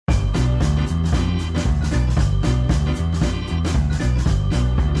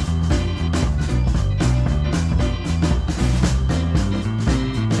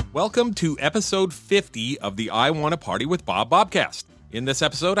Welcome to episode 50 of the I Want to Party with Bob Bobcast. In this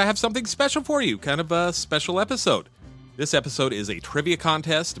episode, I have something special for you, kind of a special episode. This episode is a trivia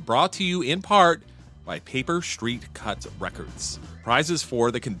contest brought to you in part by Paper Street Cuts Records. Prizes for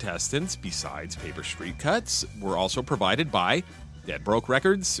the contestants, besides Paper Street Cuts, were also provided by Dead Broke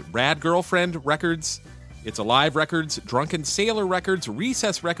Records, Rad Girlfriend Records, It's Alive Records, Drunken Sailor Records,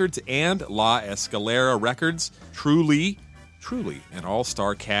 Recess Records, and La Escalera Records. Truly an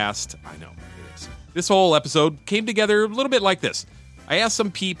all-star cast. I know it is. This whole episode came together a little bit like this. I asked some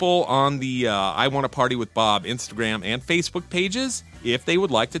people on the I Want to Party with Bob Instagram and Facebook pages if they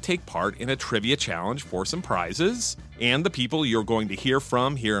would like to take part in a trivia challenge for some prizes. And the people you're going to hear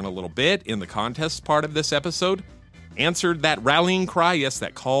from here in a little bit in the contest part of this episode answered that rallying cry, yes,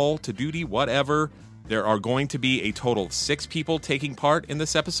 that call to duty, whatever. There are going to be a total of 6 people taking part in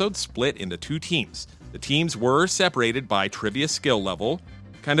this episode, split into 2 teams. The teams were separated by trivia skill level,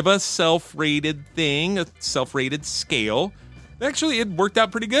 kind of a self-rated thing, a self-rated scale. Actually, it worked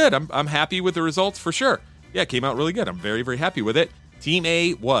out pretty good. I'm happy with the results for sure. Yeah, it came out really good. I'm very, very happy with it. Team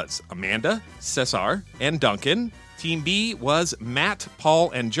A was Amanda, Cesar, and Duncan. Team B was Matt,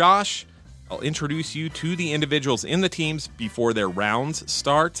 Paul, and Josh. I'll introduce you to the individuals in the teams before their rounds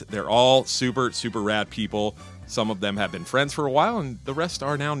start. They're all super, super rad people. Some of them have been friends for a while, and the rest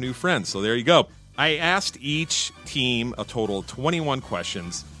are now new friends. So there you go. I asked each team a total of 21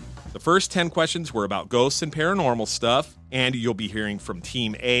 questions. The first 10 questions were about ghosts and paranormal stuff, and you'll be hearing from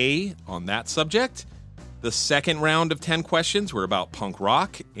Team A on that subject. The second round of 10 questions were about punk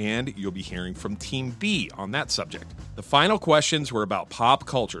rock, and you'll be hearing from Team B on that subject. The final questions were about pop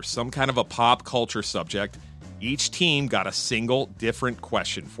culture, some kind of a pop culture subject. Each team got a single different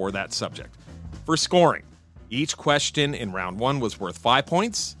question for that subject. For scoring, each question in round 1 was worth 5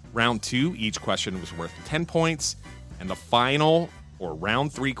 points. Round 2, each question was worth 10 points. And the final, or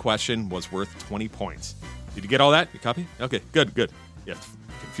round 3 question was worth 20 points. Did you get all that? You copy? Okay, good. Yeah, it's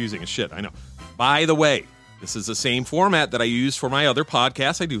confusing as shit, I know. By the way, this is the same format that I use for my other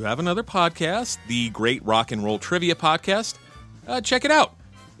podcast. I do have another podcast, the Great Rock and Roll Trivia Podcast. Check it out.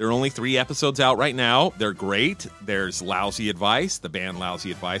 There are only 3 episodes out right now. They're great. There's Lousy Advice, the band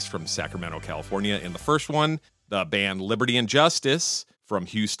Lousy Advice from Sacramento, California in the first one. The band Liberty and Justice from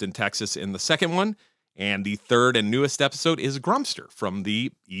Houston, Texas in the second one. And the third and newest episode is Grumpster from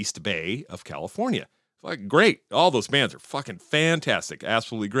the East Bay of California. Fucking great. All those bands are fucking fantastic.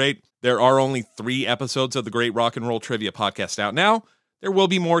 Absolutely great. There are only 3 episodes of the Great Rock and Roll Trivia Podcast out now. There will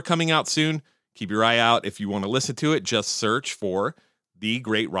be more coming out soon. Keep your eye out. If you want to listen to it, just search for the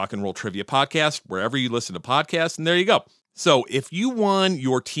Great Rock and Roll Trivia Podcast wherever you listen to podcasts, and there you go. So if you won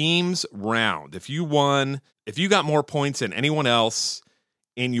your team's round, if you got more points than anyone else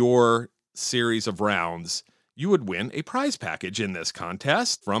in your series of rounds, you would win a prize package in this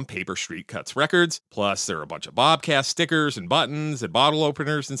contest from Paper Street Cuts Records. Plus, there are a bunch of Bobcast stickers and buttons and bottle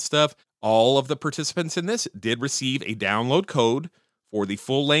openers and stuff. All of the participants in this did receive a download code for the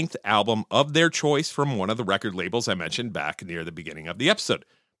full-length album of their choice from one of the record labels I mentioned back near the beginning of the episode.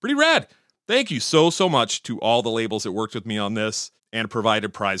 Pretty rad. Thank you so much to all the labels that worked with me on this and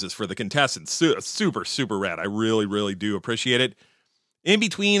provided prizes for the contestants. Super, super rad. I really, really do appreciate it. In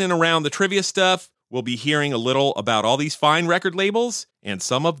between and around the trivia stuff, we'll be hearing a little about all these fine record labels and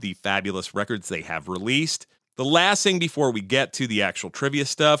some of the fabulous records they have released. The last thing before we get to the actual trivia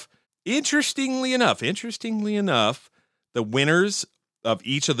stuff, interestingly enough, the winners of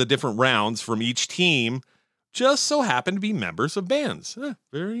each of the different rounds from each team just so happen to be members of bands.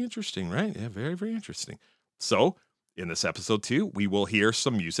 Very interesting, right? Yeah, very, very interesting. So, in this episode too, we will hear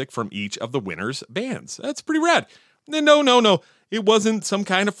some music from each of the winners' bands. That's pretty rad. No. It wasn't some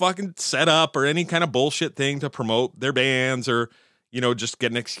kind of fucking setup or any kind of bullshit thing to promote their bands or, just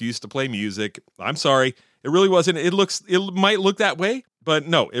get an excuse to play music. I'm sorry. It really wasn't. It might look that way, but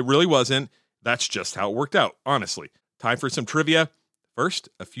no, it really wasn't. That's just how it worked out, honestly. Time for some trivia. First,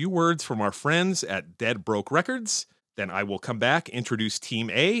 a few words from our friends at Dead Broke Records. Then I will come back, introduce Team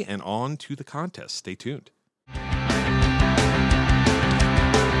A, and on to the contest. Stay tuned.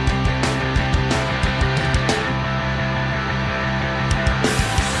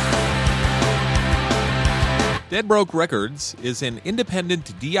 Dead Broke Records is an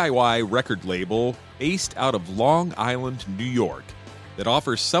independent DIY record label based out of Long Island, New York, that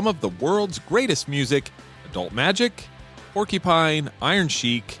offers some of the world's greatest music: Adult Magic, Porcupine, Iron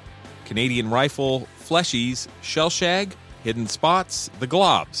Chic, Canadian Rifle, Fleshies, Shellshag, Hidden Spots, The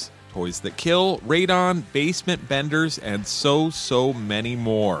Globs, Toys That Kill, Radon, Basement Benders, and so many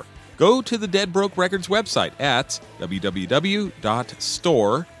more. Go to the Dead Broke Records website at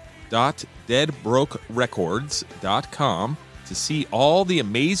www.store.deadbrokerecords.com to to see all the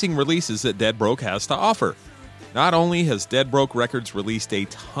amazing releases that Dead Broke has to offer. Not only has Dead Broke Records released a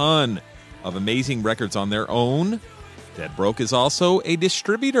ton of amazing records on their own, Dead Broke is also a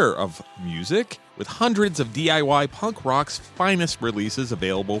distributor of music with hundreds of DIY punk rock's finest releases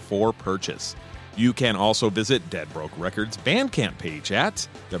available for purchase. You can also visit Dead Broke Records' Bandcamp page at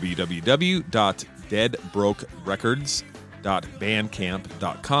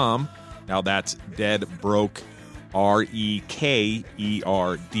www.deadbrokerecords.bandcamp.com. Now that's Dead Broke,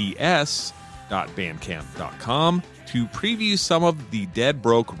 REKERDS.bandcamp.com to preview some of the Dead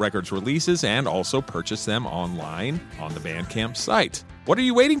Broke Records releases and also purchase them online on the Bandcamp site. What are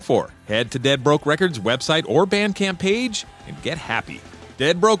you waiting for? Head to Dead Broke Records' website or Bandcamp page and get happy.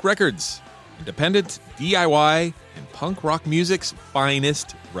 Dead Broke Records, independent, DIY, and punk rock music's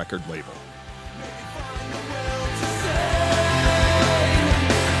finest record label.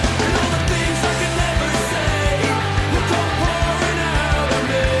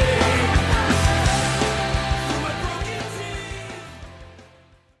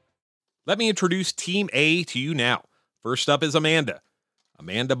 Let me introduce Team A to you now. First up is Amanda.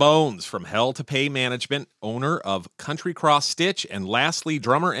 Amanda Bones from Hell to Pay Management, owner of Country Cross Stitch, and lastly,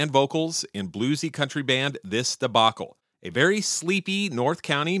 drummer and vocals in bluesy country band This Debacle. A very sleepy North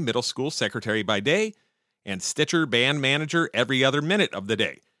County middle school secretary by day and Stitcher band manager every other minute of the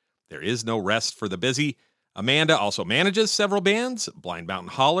day. There is no rest for the busy. Amanda also manages several bands: Blind Mountain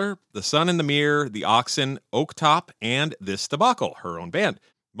Holler, The Sun in the Mirror, The Oxen, Oak Top, and This Debacle, her own band.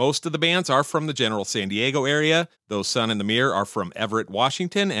 Most of the bands are from the general San Diego area, though Sun in the Mirror are from Everett,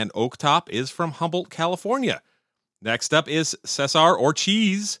 Washington, and Oak Top is from Humboldt, California. Next up is Cesar or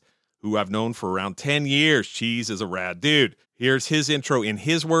Cheese, who I've known for around 10 years. Cheese is a rad dude. Here's his intro in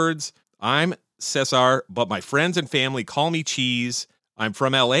his words. I'm Cesar, but my friends and family call me Cheese. I'm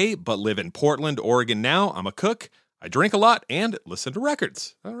from LA, but live in Portland, Oregon now. I'm a cook. I drink a lot and listen to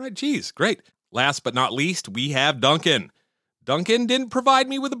records. All right, Cheese, great. Last but not least, we have Duncan. Duncan didn't provide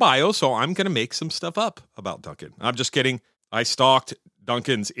me with a bio, so I'm going to make some stuff up about Duncan. I'm just kidding. I stalked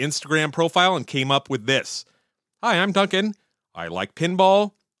Duncan's Instagram profile and came up with this. Hi, I'm Duncan. I like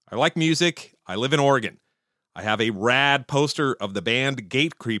pinball. I like music. I live in Oregon. I have a rad poster of the band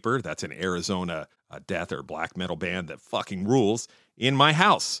Gatecreeper, that's an Arizona death or black metal band that fucking rules, in my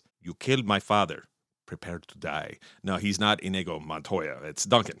house. You killed my father. Prepare to die. No, he's not Inigo Montoya. It's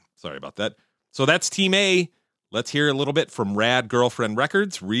Duncan. Sorry about that. So that's Team A. Let's hear a little bit from Rad Girlfriend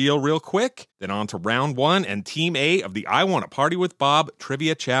Records real quick. Then on to round one and Team A of the I Want to Party with Bob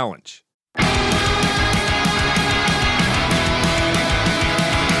Trivia Challenge.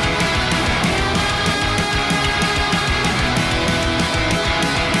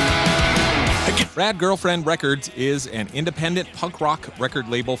 Rad Girlfriend Records is an independent punk rock record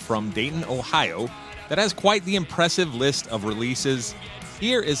label from Dayton, Ohio that has quite the impressive list of releases.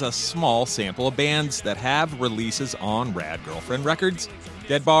 Here is a small sample of bands that have releases on Rad Girlfriend Records: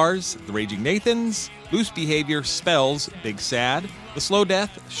 Dead Bars, The Raging Nathans, Loose Behavior, Spells, Big Sad, The Slow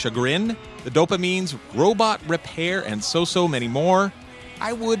Death, Chagrin, The Dopamines, Robot Repair, and so many more.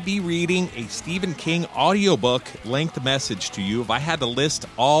 I would be reading a Stephen King audiobook length message to you if I had to list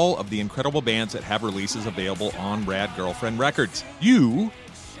all of the incredible bands that have releases available on Rad Girlfriend Records. You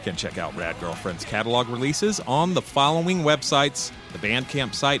can check out Rad Girlfriend's catalog releases on the following websites. The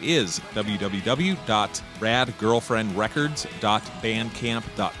Bandcamp site is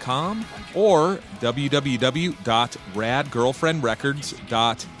www.radgirlfriendrecords.bandcamp.com or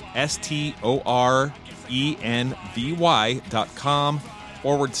www.radgirlfriendrecords.storenvy.com /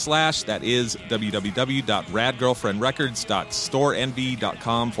 that is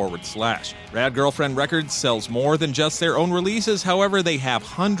www.radgirlfriendrecords.storenvy.com / Rad Girlfriend Records sells more than just their own releases. However, they have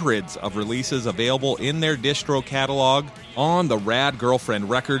hundreds of releases available in their distro catalog on the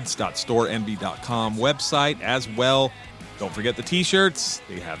radgirlfriendrecords.storenvy.com website as well. Don't forget the t-shirts.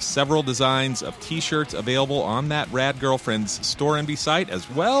 They have several designs of t-shirts available on that Rad Girlfriend's Store Envy site as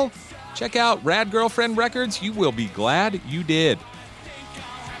well. Check out Rad Girlfriend Records. You will be glad you did.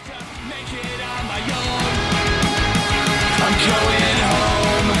 I'm going home.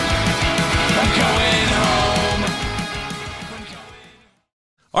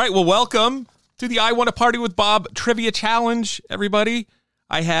 All right, well, welcome to the I Want to Party with Bob Trivia Challenge, everybody.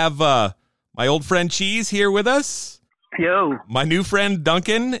 I have my old friend Cheese here with us. Yo. My new friend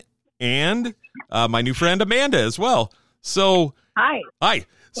Duncan, and my new friend Amanda as well. So, Hi.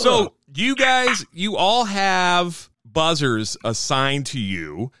 So, you guys, you all have buzzers assigned to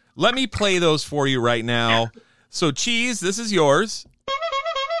you. Let me play those for you right now. So, Cheese, this is yours.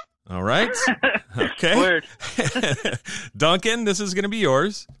 All right. Okay. Word. Duncan, this is going to be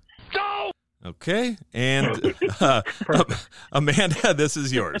yours. Go! Okay. And Amanda, this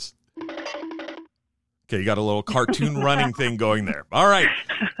is yours. Okay, you got a little cartoon running thing going there. All right.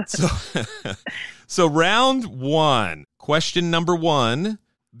 So round one, question number one.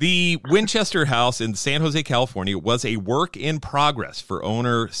 The Winchester House in San Jose, California was a work in progress for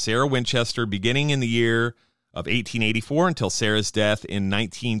owner Sarah Winchester beginning in the year of 1884 until Sarah's death in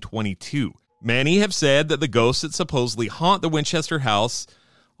 1922. Many have said that the ghosts that supposedly haunt the Winchester House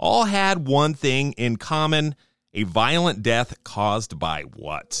all had one thing in common: a violent death caused by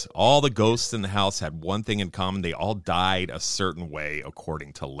what? All the ghosts in the house had one thing in common. They all died a certain way,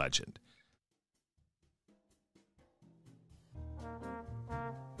 according to legend.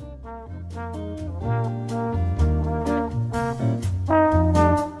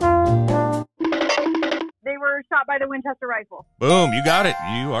 They were shot by the Winchester rifle. Boom, you got it.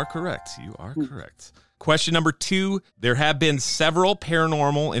 You are correct. You are correct. Question number two. There have been several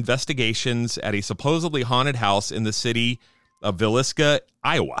paranormal investigations at a supposedly haunted house in the city of Villisca,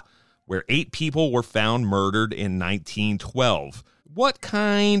 Iowa, where 8 people were found murdered in 1912. What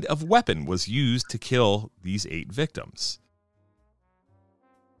kind of weapon was used to kill these 8 victims?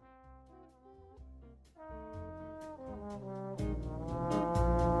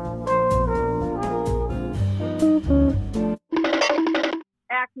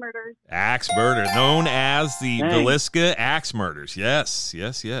 Axe murders. Axe murder, known as the Villisca Axe murders. Yes,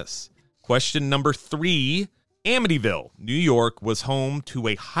 yes, yes. Question number 3. Amityville, New York, was home to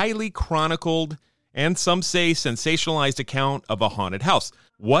a highly chronicled and some say sensationalized account of a haunted house.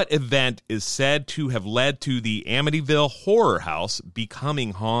 What event is said to have led to the Amityville Horror House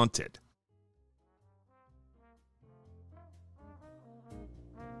becoming haunted?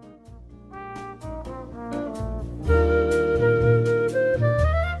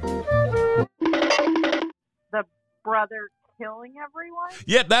 The brother killing everyone?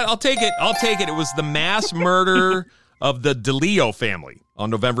 Yeah, I'll take it. It was the mass murder of the DeLeo family on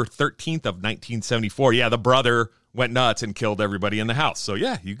November 13th of 1974. Yeah, the brother went nuts and killed everybody in the house. So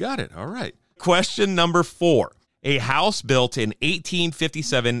yeah, you got it. All right. Question number 4. A house built in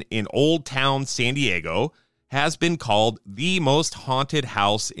 1857 in Old Town, San Diego, has been called the most haunted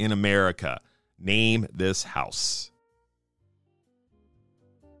house in America. Name this house.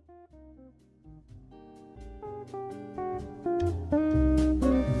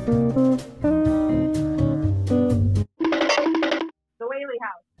 The Whaley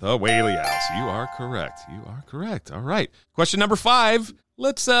House. The Whaley House. You are correct. You are correct. All right. Question number 5.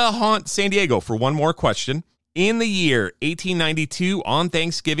 Let's haunt San Diego for one more question. In the year 1892, on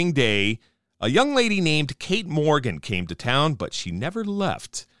Thanksgiving Day, a young lady named Kate Morgan came to town, but she never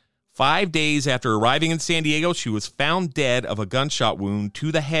left. 5 days after arriving in San Diego, she was found dead of a gunshot wound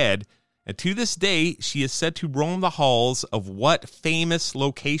to the head, and to this day, she is said to roam the halls of what famous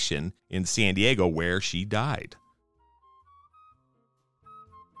location in San Diego where she died?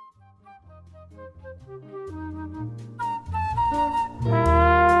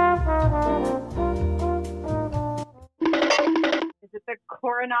 Is it the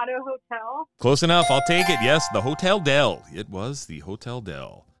Coronado Hotel? Close enough. I'll take it. Yes, the Hotel Del. It was the Hotel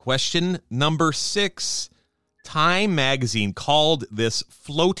Del. Question number 6. Time magazine called this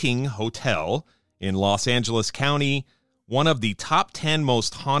floating hotel in Los Angeles County one of the top 10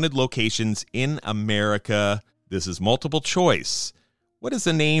 most haunted locations in America. This is multiple choice. What is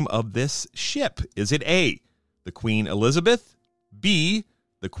the name of this ship? Is it A, the Queen Elizabeth, B,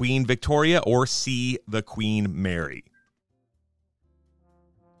 the Queen Victoria, or C, the Queen Mary?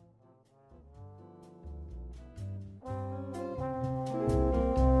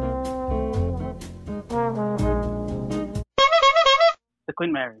 The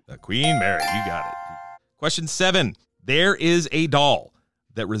Queen Mary. The Queen Mary. You got it. Question 7. There is a doll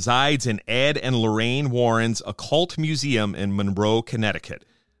that resides in Ed and Lorraine Warren's Occult Museum in Monroe, Connecticut.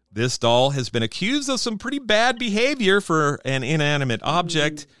 This doll has been accused of some pretty bad behavior for an inanimate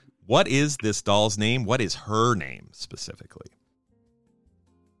object. What is this doll's name? What is her name specifically?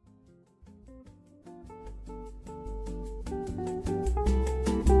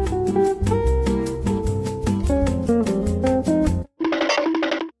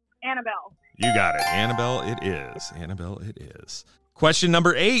 Annabelle. You got it. Annabelle it is. Annabelle it is. Question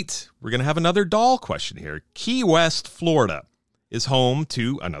number 8. We're going to have another doll question here. Key West, Florida is home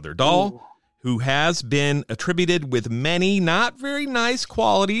to another doll who has been attributed with many not very nice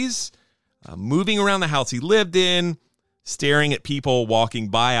qualities. Moving around the house he lived in, staring at people walking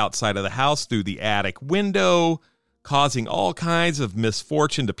by outside of the house through the attic window, causing all kinds of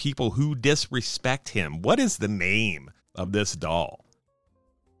misfortune to people who disrespect him. What is the name of this doll?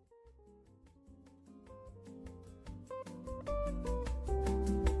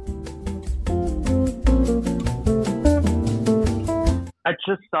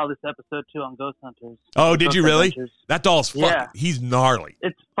 just saw this episode too on Ghost Hunters. Oh, did you really? Adventures. That doll's fucking, Yeah. he's gnarly.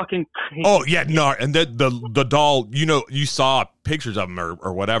 It's fucking crazy. Oh, yeah, and the doll, you saw pictures of him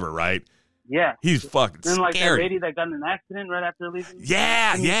or whatever, right? Yeah. He's fucking And like that scary. lady that got in an accident right after leaving.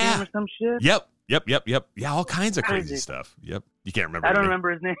 Yeah. Or some shit. Yep. Yeah, all kinds of crazy Crazy. stuff. Yep. You can't remember I his don't name. remember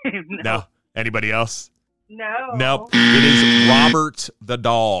his name. No. Anybody else? No. Nope. It is Robert the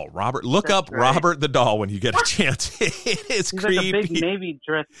Doll. Look That's up right. Robert the Doll when you get a chance. It is He's creepy. like a big Navy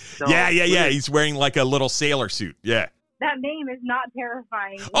dress. doll. Yeah. Weird. He's wearing like a little sailor suit. Yeah. That name is not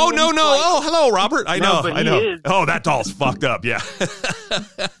terrifying. Oh, Even no. like- Oh, hello, Robert. I No, know. but I know. he is. Oh, that doll's fucked up. Yeah.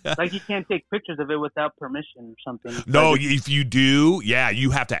 Like you can't take pictures of it without permission or something. No, Like, if you do,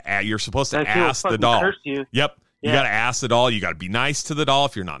 you're supposed to like, he'll ask the fucking doll. curse you. Yep. You Yeah. got to ask the doll. You got to be nice to the doll.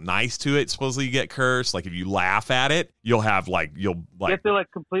 If you're not nice to it, supposedly you get cursed. Like if you laugh at it, you'll You have to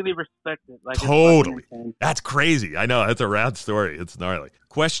like completely respect it. Like it's fucking Totally. insane. That's crazy. I know. That's a rad story. It's gnarly.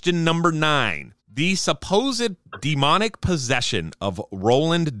 Question number 9. The supposed demonic possession of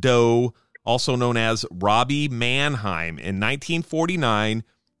Roland Doe, also known as Robbie Mannheim, in 1949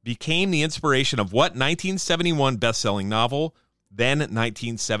 became the inspiration of what 1971 best-selling novel, then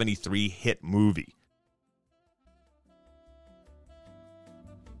 1973 hit movie?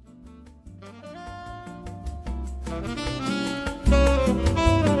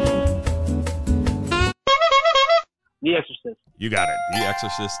 The Exorcist. You got it. The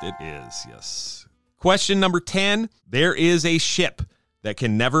Exorcist it is, yes. Question number 10. There is a ship that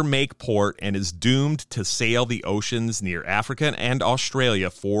can never make port and is doomed to sail the oceans near Africa and Australia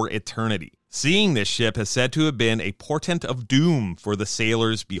for eternity. Seeing this ship has said to have been a portent of doom for the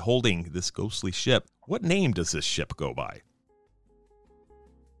sailors beholding this ghostly ship. What name does this ship go by?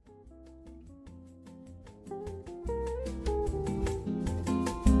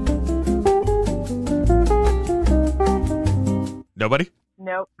 Nobody?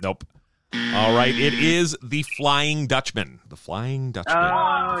 Nope. Nope. All right, it is the Flying Dutchman. The Flying Dutchman.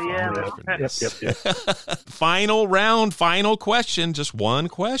 Oh, yeah. Dutchman, yes. Final round, final question, just one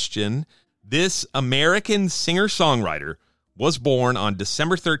question. This American singer-songwriter was born on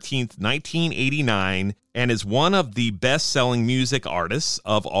December 13th, 1989, and is one of the best-selling music artists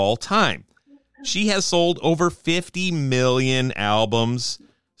of all time. She has sold over 50 million albums,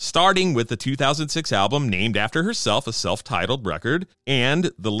 starting with the 2006 album named after herself, a self-titled record,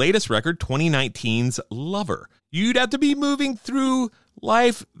 and the latest record, 2019's Lover. You'd have to be moving through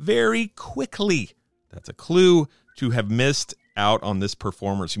life very quickly. That's a clue to have missed out on this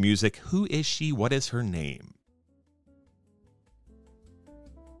performer's music. Who is she? What is her name?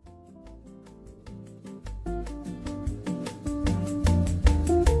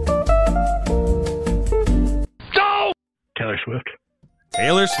 Taylor Swift.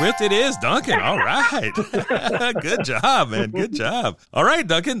 Taylor Swift it is, Duncan. All right. Good job, man. Good job. All right,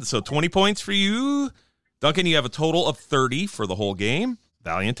 Duncan. So 20 points for you. Duncan, you have a total of 30 for the whole game.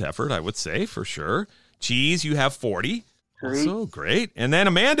 Valiant effort, I would say, for sure. Cheese, you have 40. Sweet. So great. And then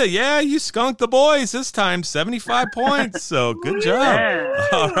Amanda, you skunked the boys this time, 75 points. So good job. Yeah.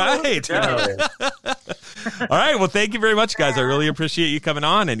 All right. Good All right. Well, thank you very much, guys. I really appreciate you coming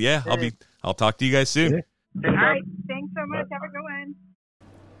on. And I'll talk to you guys soon. All right. Thanks so much. Have a good one.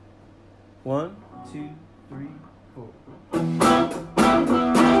 1, 2, 3, 4.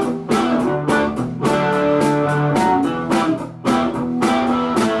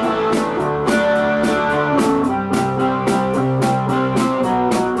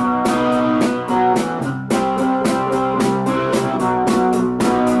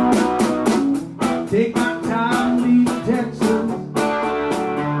 Take my time, leave Texas.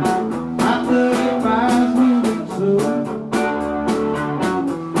 I 35's moving slow.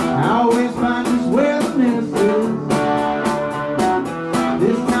 I always find this wetness is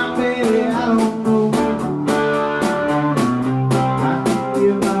this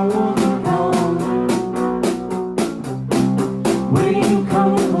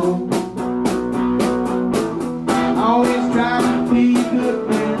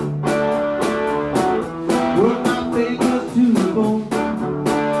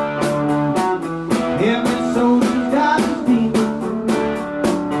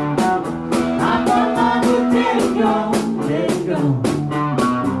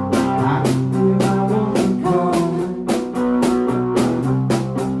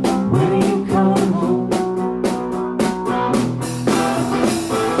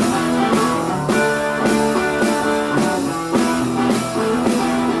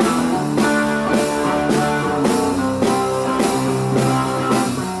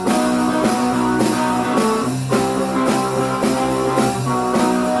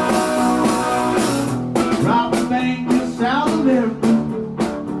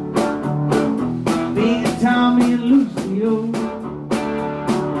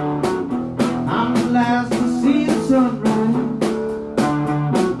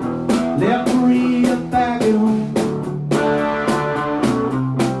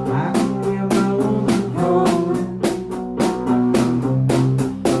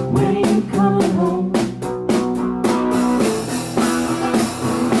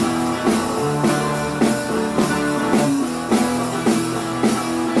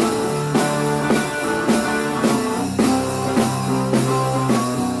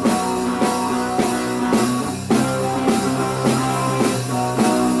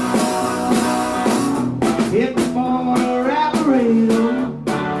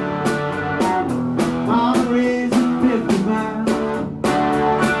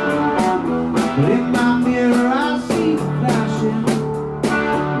But in my mirror I see flashing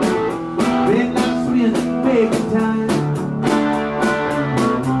red lights spinning, making time.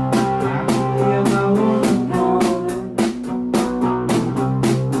 I can hear my woman calling.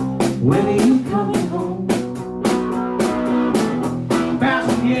 When are you coming home?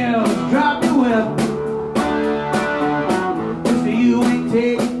 Fasten yells, drop your weapon. Mister, you ain't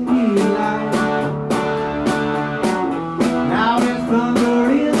taking me alive. Now there's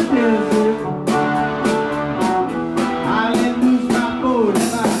thunder in the desert. I let loose my boat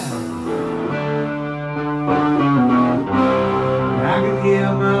and I can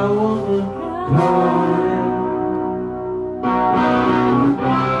hear my woman calling.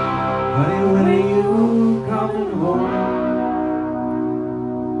 Honey, when are you coming home?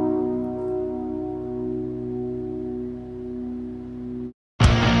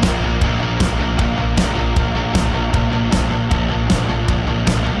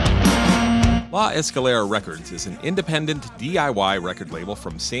 La Escalera Records is an independent DIY record label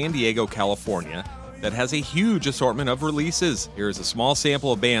from San Diego, California that has a huge assortment of releases. Here is a small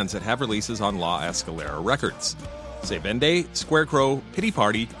sample of bands that have releases on La Escalera Records: Se Vende, Squarecrow, Pity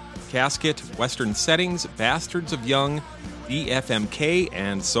Party, Casket, Western Settings, Bastards of Young, DFMK,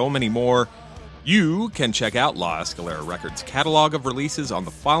 and so many more. You can check out La Escalera Records' catalog of releases on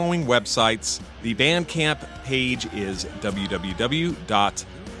the following websites. The Bandcamp page is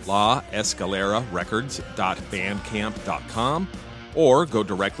www.laescalerarecords.bandcamp.com, or go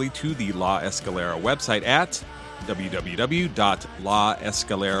directly to the La Escalera website at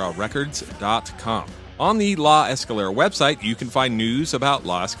www.laescalerarecords.com. On the La Escalera website, you can find news about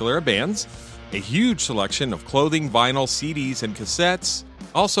La Escalera bands, a huge selection of clothing, vinyl, CDs, and cassettes.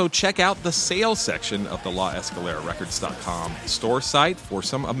 Also, check out the sales section of the LaEscaleraRecords.com store site for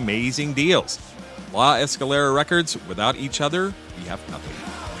some amazing deals. La Escalera Records, without each other, we have nothing.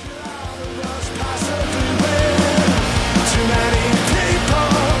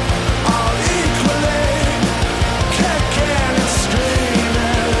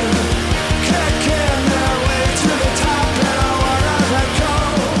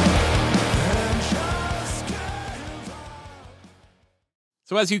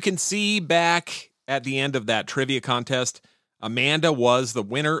 So as you can see back at the end of that trivia contest, Amanda was the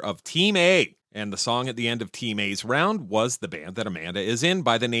winner of Team A. And the song at the end of Team A's round was the band that Amanda is in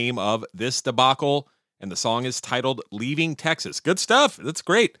by the name of This Debacle. And the song is titled Leaving Texas. Good stuff. That's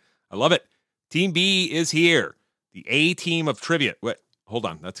great. I love it. Team B is here. The A team of trivia. Wait, hold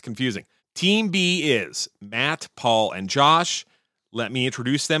on. That's confusing. Team B is Matt, Paul, and Josh. Let me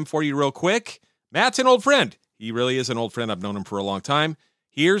introduce them for you real quick. Matt's an old friend. He really is an old friend. I've known him for a long time.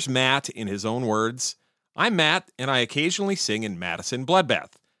 Here's Matt in his own words. I'm Matt, and I occasionally sing in Madison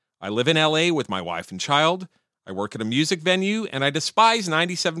Bloodbath. I live in LA with my wife and child. I work at a music venue, and I despise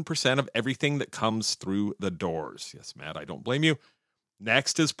 97% of everything that comes through the doors. Yes, Matt, I don't blame you.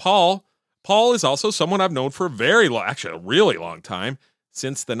 Next is Paul. Paul is also someone I've known for a really long time,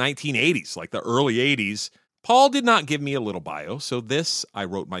 since the 1980s, like the early 80s. Paul did not give me a little bio, so this I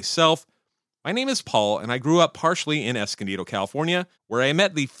wrote myself. My name is Paul, and I grew up partially in Escondido, California, where I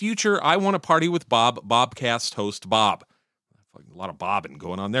met the future I Want to Party with Bob Bobcast host Bob. A lot of bobbing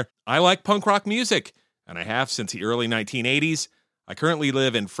going on there. I like punk rock music, and I have since the early 1980s. I currently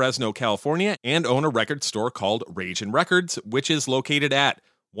live in Fresno, California, and own a record store called Ragin' Records, which is located at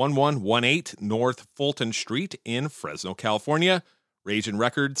 1118 North Fulton Street in Fresno, California. Ragin'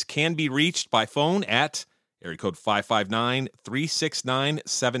 Records can be reached by phone at area code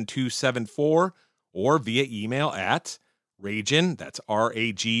 559-369-7274, or via email at Ragin, that's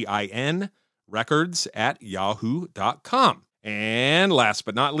RAGIN, records@yahoo.com. And last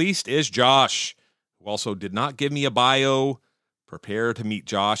but not least is Josh, who also did not give me a bio. Prepare to meet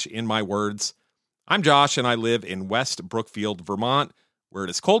Josh in my words. I'm Josh, and I live in West Brookfield, Vermont, where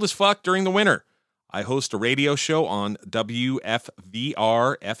it is cold as fuck during the winter. I host a radio show on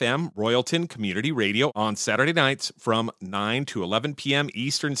WFVR-FM, Royalton Community Radio, on Saturday nights from 9 to 11 p.m.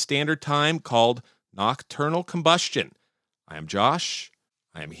 Eastern Standard Time, called Nocturnal Combustion. I am Josh.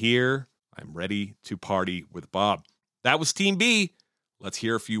 I am here. I'm ready to party with Bob. That was Team B. Let's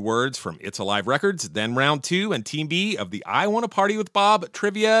hear a few words from It's Alive Records, then round two and Team B of the I Want to Party with Bob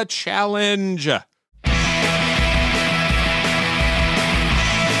Trivia Challenge.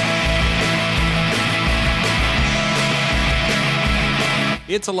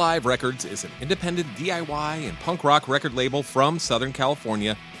 It's Alive Records is an independent DIY and punk rock record label from Southern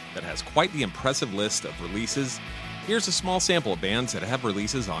California that has quite the impressive list of releases. Here's a small sample of bands that have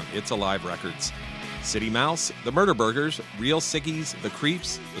releases on It's Alive Records: City Mouse, The Murder Burgers, Real Sickies, The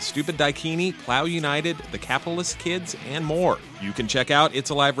Creeps, The Stupid Daikini, Plow United, The Capitalist Kids, and more. You can check out It's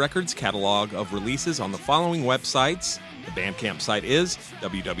Alive Records' catalog of releases on the following websites. The Bandcamp site is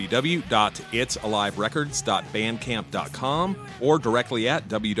www.itsaliverecords.bandcamp.com or directly at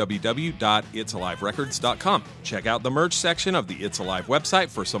www.itsaliverecords.com. Check out the merch section of the It's Alive website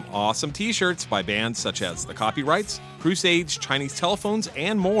for some awesome t-shirts by bands such as The Copyrights, Crusades, Chinese Telephones,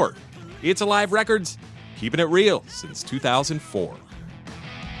 and more. It's Alive Records, keeping it real since 2004.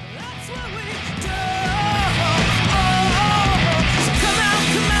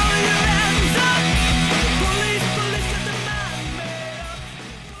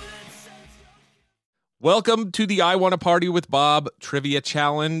 Welcome to the I Want to Party with Bob Trivia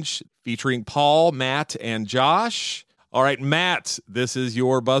Challenge featuring Paul, Matt, and Josh. All right, Matt, this is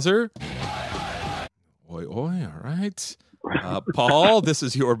your buzzer. Oi, oi, all right. Paul, this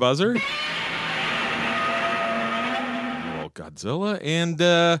is your buzzer. Oh, Godzilla. And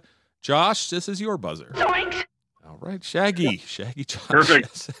Josh, this is your buzzer. All right, Shaggy, Josh.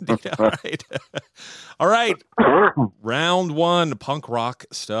 Perfect. Yes, all right. All right. Round one, punk rock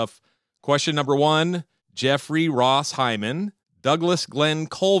stuff. Question number one, Jeffrey Ross Hyman, Douglas Glenn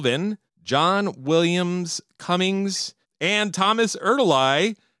Colvin, John Williams Cummings, and Thomas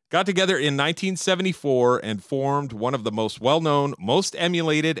Erdelyi got together in 1974 and formed one of the most well-known, most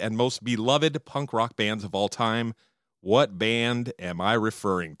emulated, and most beloved punk rock bands of all time. What band am I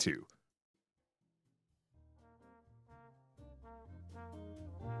referring to?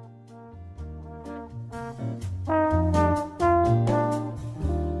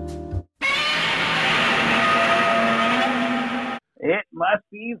 It must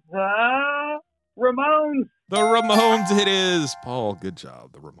be the Ramones. The Ramones it is. Paul, good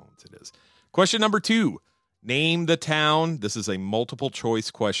job. The Ramones it is. Question number two. Name the town. This is a multiple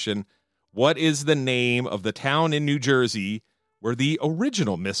choice question. What is the name of the town in New Jersey where the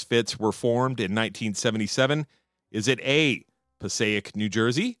original Misfits were formed in 1977? Is it A, Passaic, New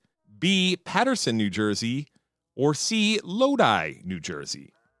Jersey, B, Paterson, New Jersey, or C, Lodi, New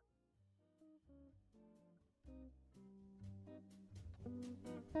Jersey?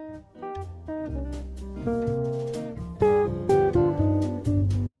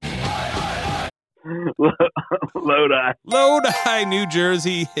 Lodi, New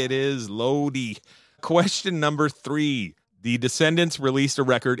Jersey. It is Lodi. Question number three. The Descendants released a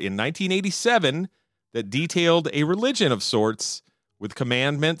record in 1987 that detailed a religion of sorts with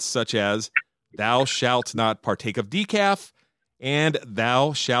commandments such as thou shalt not partake of decaf and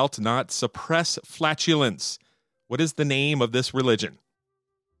thou shalt not suppress flatulence. What is the name of this religion?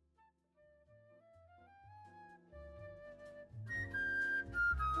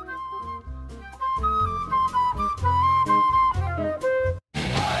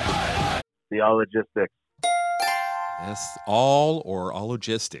 Theologistics. Yes, all or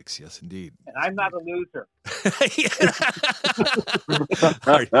allogistics. Yes, indeed. And I'm not a loser.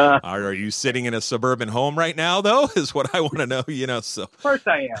 Are you sitting in a suburban home right now, though? Is what I want to know, so. Of course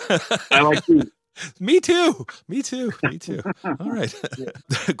I am. I like these. Me too. All right.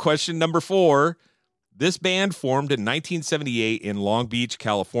 Question number four. This band formed in 1978 in Long Beach,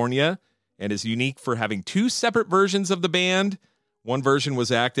 California, and is unique for having two separate versions of the band. One version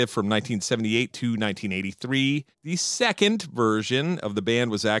was active from 1978 to 1983. The second version of the band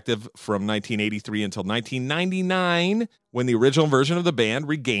was active from 1983 until 1999, when the original version of the band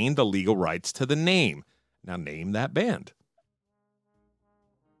regained the legal rights to the name. Now name that band.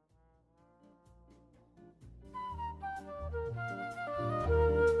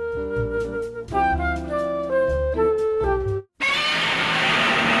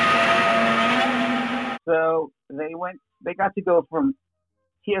 So they got to go from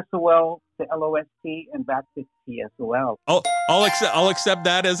TSOL to LOST and back to TSOL. I'll accept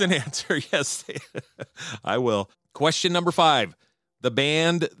that as an answer. Yes, I will. Question number five. The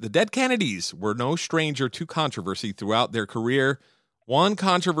band, the Dead Kennedys, were no stranger to controversy throughout their career. One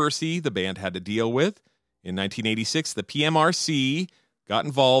controversy the band had to deal with. In 1986, the PMRC got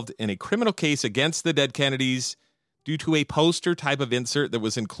involved in a criminal case against the Dead Kennedys due to a poster type of insert that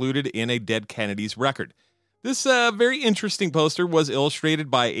was included in a Dead Kennedys record. This very interesting poster was illustrated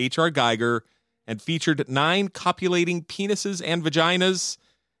by H.R. Geiger and featured 9 copulating penises and vaginas.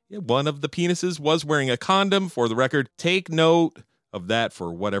 One of the penises was wearing a condom, for the record. Take note of that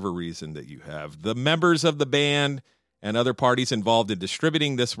for whatever reason that you have. The members of the band and other parties involved in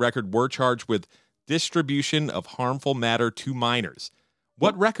distributing this record were charged with distribution of harmful matter to minors.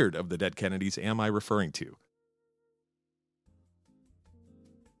 What record of the Dead Kennedys am I referring to?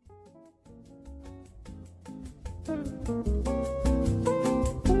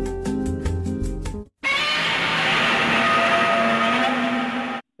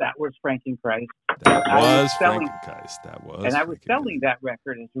 was Frankenchrist. That I was was selling- Frankenchrist. That was. And I was Frankenchrist. selling that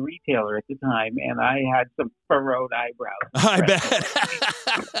record as a retailer at the time, and I had some furrowed eyebrows. I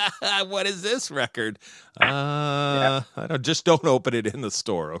bet. What is this record? I don't open it in the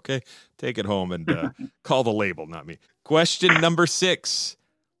store, okay? Take it home and call the label, not me. Question number 6.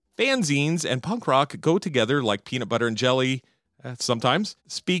 Fanzines and punk rock go together like peanut butter and jelly sometimes.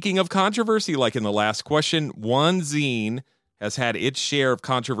 Speaking of controversy, like in the last question, one zine has had its share of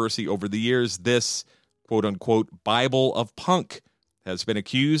controversy over the years. This quote-unquote Bible of Punk has been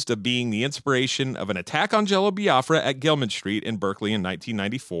accused of being the inspiration of an attack on Jello Biafra at Gilman Street in Berkeley in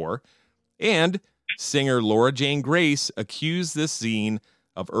 1994. And singer Laura Jane Grace accused this zine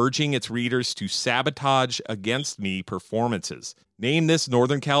of urging its readers to sabotage Against Me performances. Name this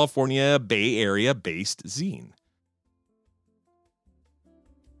Northern California Bay Area-based zine.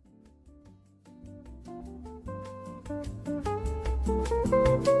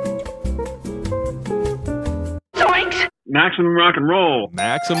 Maximum Rock and Roll.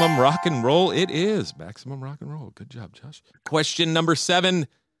 Maximum Rock and Roll it is. Maximum Rock and Roll. Good job, Josh. Question number 7.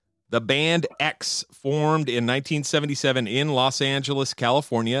 The band X formed in 1977 in Los Angeles,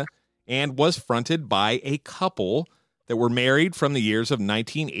 California, and was fronted by a couple that were married from the years of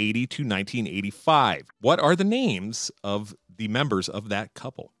 1980 to 1985. What are the names of the members of that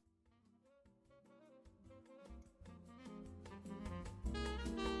couple?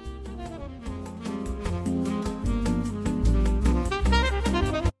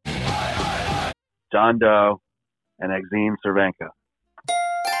 John Doe and Exene Cervenka.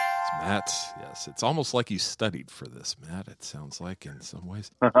 It's Matt. Yes, it's almost like you studied for this, Matt. It sounds like in some ways.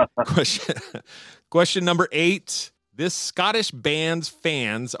 Question number 8. This Scottish band's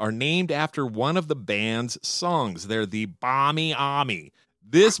fans are named after one of the band's songs. They're the Balmy Army.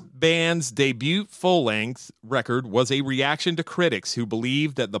 This band's debut full-length record was a reaction to critics who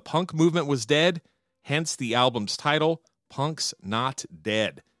believed that the punk movement was dead, hence the album's title, Punk's Not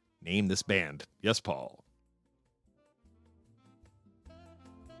Dead. Name this band. Yes, Paul.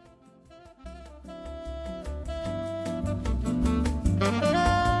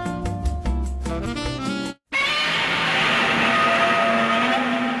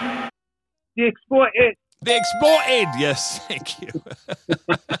 The Exploited. The Exploited. Yes, thank you.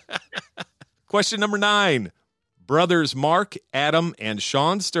 Question number 9. Brothers Mark, Adam, and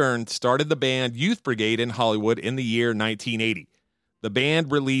Sean Stern started the band Youth Brigade in Hollywood in the year 1980. The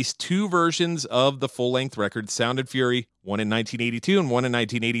band released 2 versions of the full-length record, Sound and Fury, one in 1982 and one in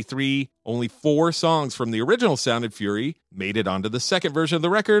 1983. Only 4 songs from the original Sound and Fury made it onto the second version of the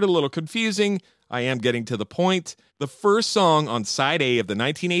record. A little confusing. I am getting to the point. The first song on side A of the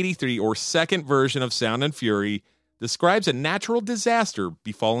 1983 or second version of Sound and Fury describes a natural disaster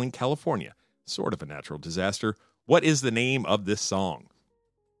befalling California. Sort of a natural disaster. What is the name of this song?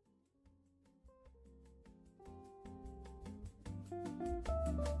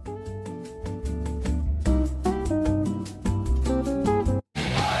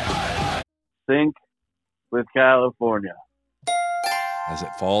 Sink with California. As it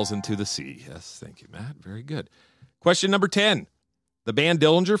falls into the sea. Yes, thank you, Matt. Very good. Question number 10. The band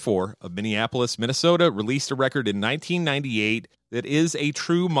Dillinger 4 of Minneapolis, Minnesota, released a record in 1998 that is a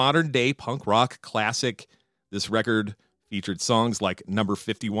true modern-day punk rock classic. This record featured songs like Number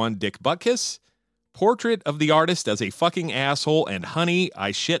 51, Dick Buttkiss, Portrait of the Artist as a Fucking Asshole, and Honey,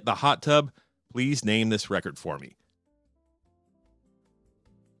 I Shit the Hot Tub. Please name this record for me.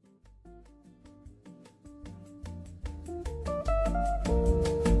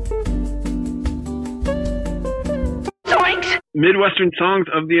 Midwestern Songs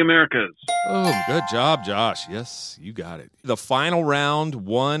of the Americas. Oh, good job, Josh. Yes, you got it. The final round,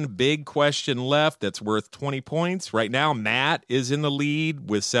 one big question left that's worth 20 points. Right now, Matt is in the lead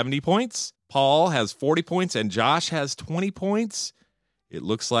with 70 points. Paul has 40 points, and Josh has 20 points. It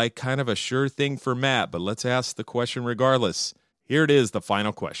looks like kind of a sure thing for Matt, but let's ask the question regardless. Here it is, the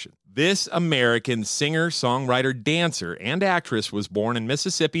final question. This American singer, songwriter, dancer, and actress was born in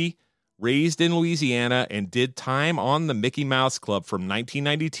Mississippi, raised in Louisiana, and did time on the Mickey Mouse Club from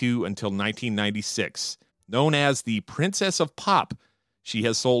 1992 until 1996. Known as the Princess of Pop, she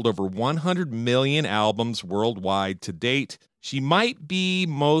has sold over 100 million albums worldwide to date. She might be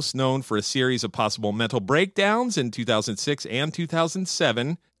most known for a series of possible mental breakdowns in 2006 and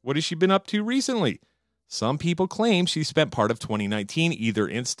 2007. What has she been up to recently? Some people claim she spent part of 2019 either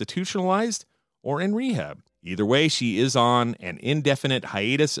institutionalized or in rehab. Either way, she is on an indefinite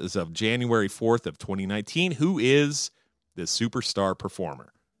hiatus as of January 4th of 2019. Who is this superstar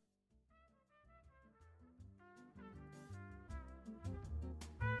performer?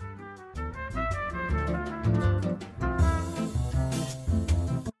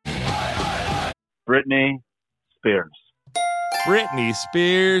 Britney Spears. Britney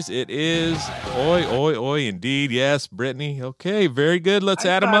Spears, it is. Oi, oi, oi, indeed. Yes, Britney. Okay, very good. Let's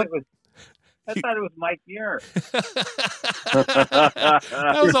add them up. I thought it was Mike Muir.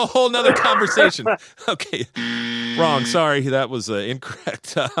 That was a whole nother conversation. Okay, wrong. Sorry, that was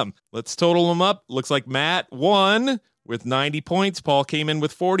incorrect. Let's total them up. Looks like Matt won with 90 points. Paul came in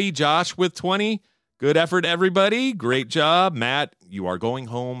with 40. Josh with 20. Good effort, everybody. Great job. Matt, you are going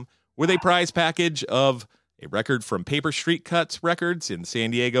home with a prize package of a record from Paper Street Cuts Records in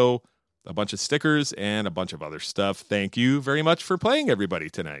San Diego, a bunch of stickers, and a bunch of other stuff. Thank you very much for playing, everybody,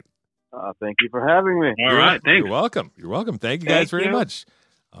 tonight. Thank you for having me. All right, thanks. You're welcome. You're welcome. Thank you guys very much.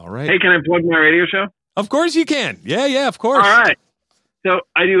 All right. Hey, can I plug my radio show? Of course you can. Yeah, of course. All right. So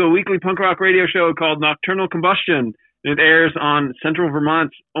I do a weekly punk rock radio show called Nocturnal Combustion. It airs on Central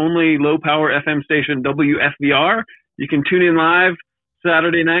Vermont's only low-power FM station, WFVR. You can tune in live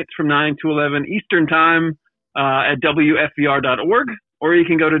Saturday nights from 9 to 11 Eastern Time at WFVR.org, or you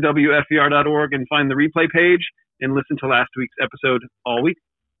can go to WFVR.org and find the replay page and listen to last week's episode all week.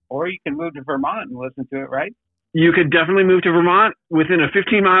 Or you can move to Vermont and listen to it, right? You could definitely move to Vermont within a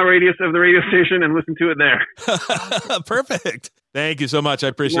 15-mile radius of the radio station and listen to it there. Perfect. Thank you so much. I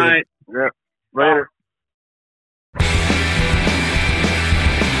appreciate it. Yep. Later.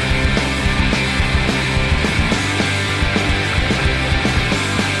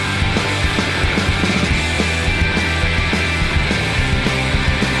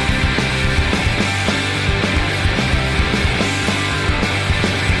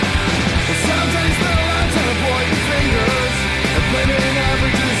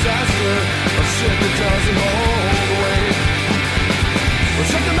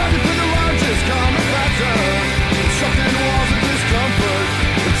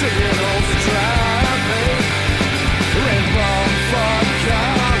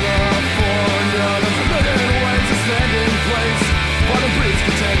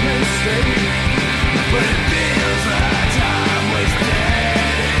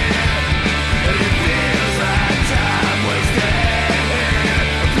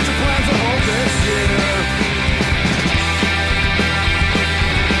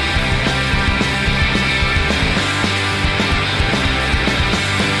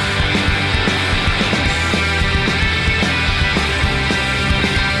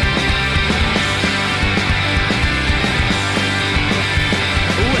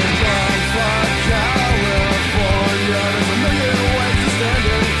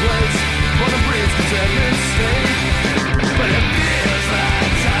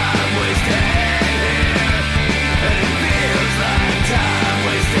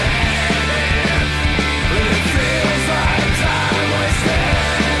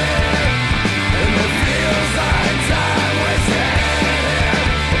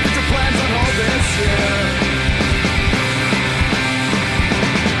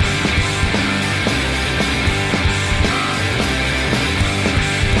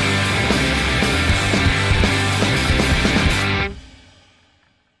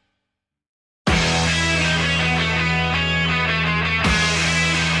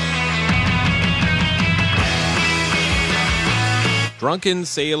 Drunken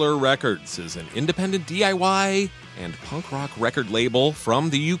Sailor Records is an independent DIY and punk rock record label from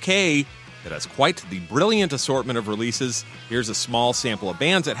the UK that has quite the brilliant assortment of releases. Here's a small sample of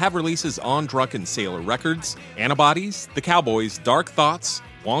bands that have releases on Drunken Sailor Records: Antibodies, The Cowboys, Dark Thoughts,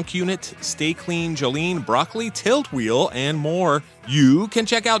 Wonk Unit, Stay Clean, Jolene, Broccoli, Tilt Wheel, and more. You can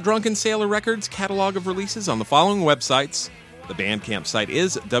check out Drunken Sailor Records' catalog of releases on the following websites. The Bandcamp site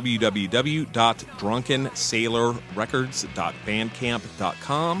is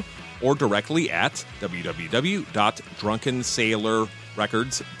www.drunkensailorrecords.bandcamp.com or directly at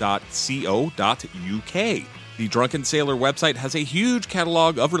www.drunkensailorrecords.co.uk. The Drunken Sailor website has a huge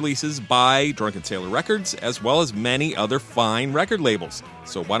catalog of releases by Drunken Sailor Records, as well as many other fine record labels.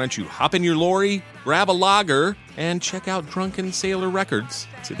 So why don't you hop in your lorry, grab a lager, and check out Drunken Sailor Records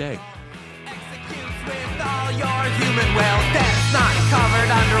today. With all your human wealth that's not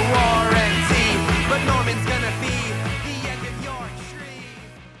covered under warranty, but Norman's gonna be the end of your tree.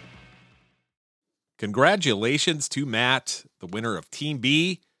 Congratulations to Matt, the winner of Team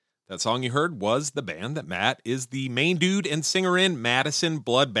B. That song you heard was the band that Matt is the main dude and singer in, Madison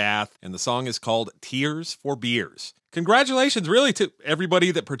Bloodbath, and the song is called Tears for Beers. Congratulations really to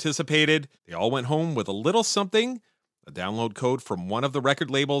everybody that participated. They all went home with a little something. A download code from one of the record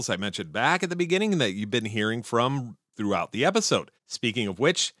labels I mentioned back at the beginning that you've been hearing from throughout the episode. Speaking of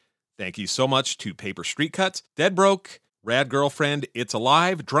which, thank you so much to Paper Street Cuts, Dead Broke, Rad Girlfriend, It's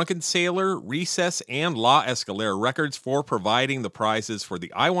Alive, Drunken Sailor, Recess, and La Escalera Records for providing the prizes for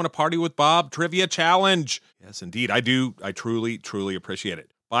the I Want to Party with Bob Trivia Challenge. Yes, indeed, I do. I truly, truly appreciate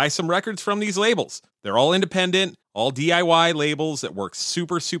it. Buy some records from these labels. They're all independent, all DIY labels that work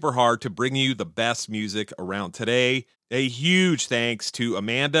super, super hard to bring you the best music around today. A huge thanks to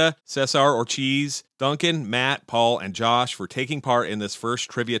Amanda, Cesar Ortiz, Duncan, Matt, Paul, and Josh for taking part in this first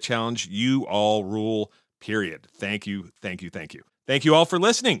trivia challenge. You all rule. Period. Thank you, thank you, thank you. Thank you all for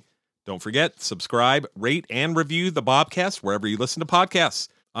listening. Don't forget, subscribe, rate, and review the Bobcast wherever you listen to podcasts.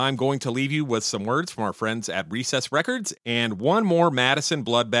 I'm going to leave you with some words from our friends at Recess Records and one more Madison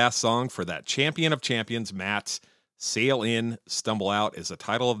Bloodbath song for that champion of champions, Matt's Sail In, Stumble Out is the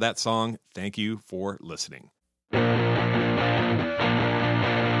title of that song. Thank you for listening. And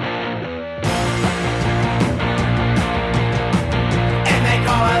they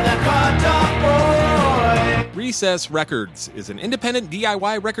call her the Condom Boy. Recess Records is an independent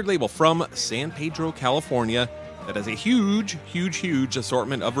DIY record label from San Pedro, California that has a huge, huge, huge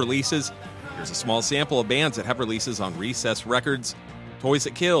assortment of releases. Here's a small sample of bands that have releases on Recess Records: Toys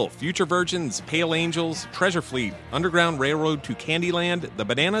That Kill, Future Virgins, Pale Angels, Treasure Fleet, Underground Railroad to Candyland, The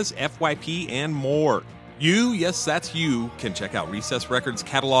Bananas, FYP, and more. You, yes, that's you, can check out Recess Records'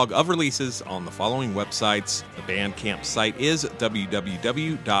 catalog of releases on the following websites. The Bandcamp site is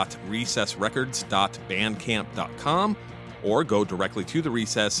www.recessrecords.bandcamp.com, or go directly to the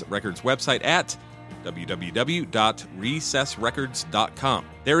Recess Records website at www.recessrecords.com.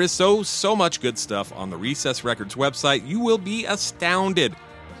 There is so much good stuff on the Recess Records website. You will be astounded.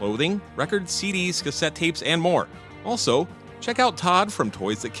 Clothing, records, CDs, cassette tapes, and more. Also, check out Todd from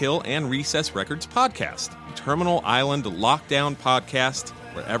Toys That Kill and Recess Records podcast, the Terminal Island Lockdown podcast,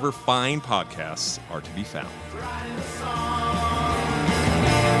 wherever fine podcasts are to be found. Writing a song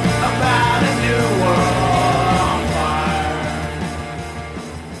about a new world on fire.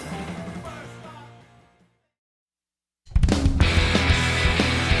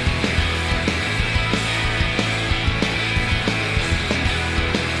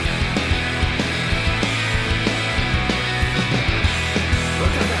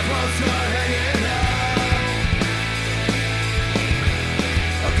 Look at that poster hanging up.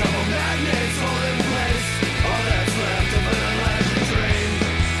 A couple magnets holding place. All that's left of an electric dream.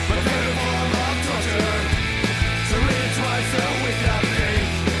 My favorite form of torture. To read it twice a week, I think.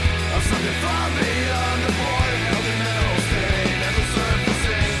 Of something far beyond the board. Held in metal stain, never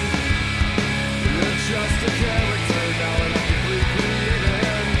surfacing. You're just a character, now an complete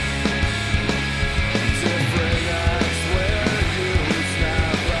created. Different acts where you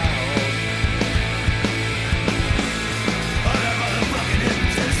snap out. On that motherfucking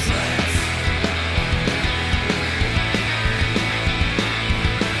hypnotist trance.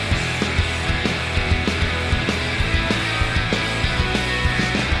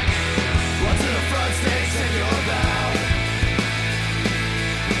 What's in the front stage, take your bow.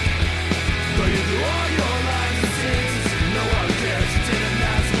 Though you do all your lines and scenes, no one cares, you did it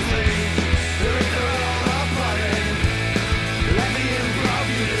massively. They're in their own apartment. Let the improv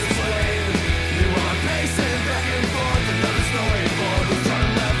you displayed. You are pacing back and forth, another storyboard was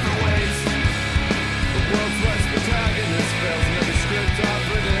trying left for waste. The world's worst protagonist fails in every script I've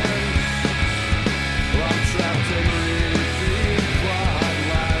written. Well, I'm trapped in repeat plot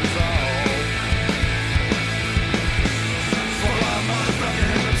lines all. For a motherfucking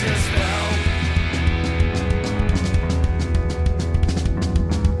hypnotist spell.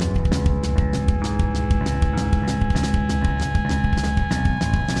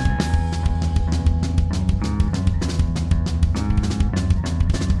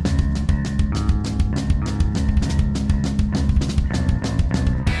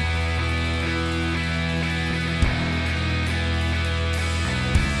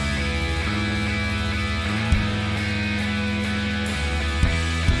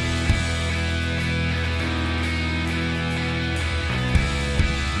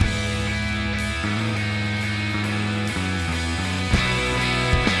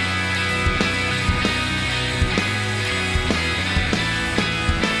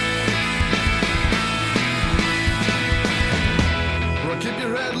 Well, keep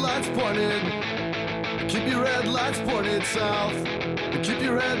your headlights pointed. Keep your headlights pointed south. Keep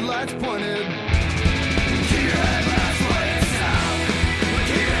your headlights pointed. Keep your headlights